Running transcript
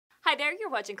Hi there, you're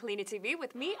watching Clean It TV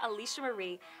with me, Alicia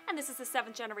Marie, and this is the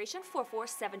 7th generation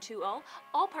 44720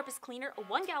 all-purpose cleaner,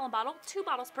 1 gallon bottle, 2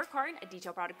 bottles per carton, a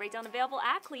detailed product breakdown available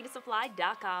at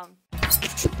cleanitsupply.com.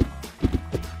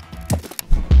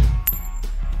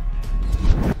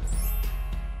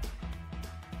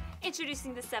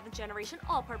 Introducing the 7th generation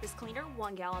all-purpose cleaner,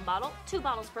 1 gallon bottle, 2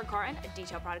 bottles per carton, a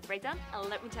detailed product breakdown, and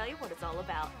let me tell you what it's all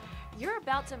about. You're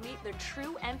about to meet the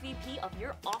true MVP of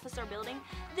your office or building.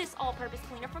 This all-purpose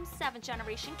cleaner from 7th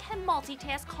generation can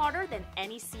multitask harder than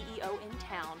any CEO in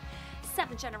town.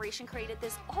 7th generation created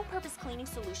this all-purpose cleaning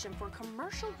solution for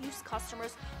commercial use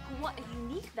customers who want a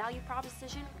unique value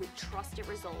proposition with trusted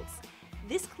results.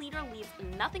 This cleaner leaves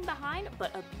nothing behind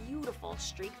but a beautiful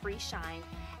streak-free shine.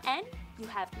 And you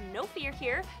have no fear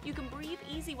here. You can breathe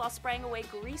easy while spraying away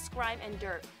grease, grime, and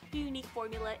dirt. The unique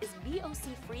formula is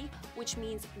VOC-free, which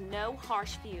means no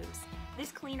harsh fumes.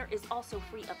 This cleaner is also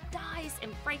free of dyes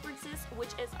and fragrances, which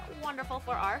is wonderful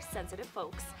for our sensitive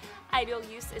folks. Ideal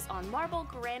use is on marble,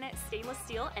 granite, stainless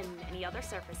steel, and many other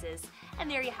surfaces. And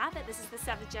there you have it. This is the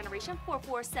 7th generation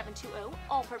 44720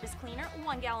 all-purpose cleaner,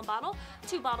 1 gallon bottle,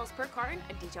 2 bottles per carton,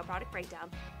 a detailed product breakdown.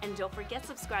 And don't forget,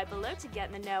 subscribe below to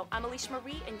get in the know. I'm Alicia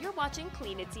Marie, and you're watching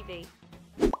Clean It TV.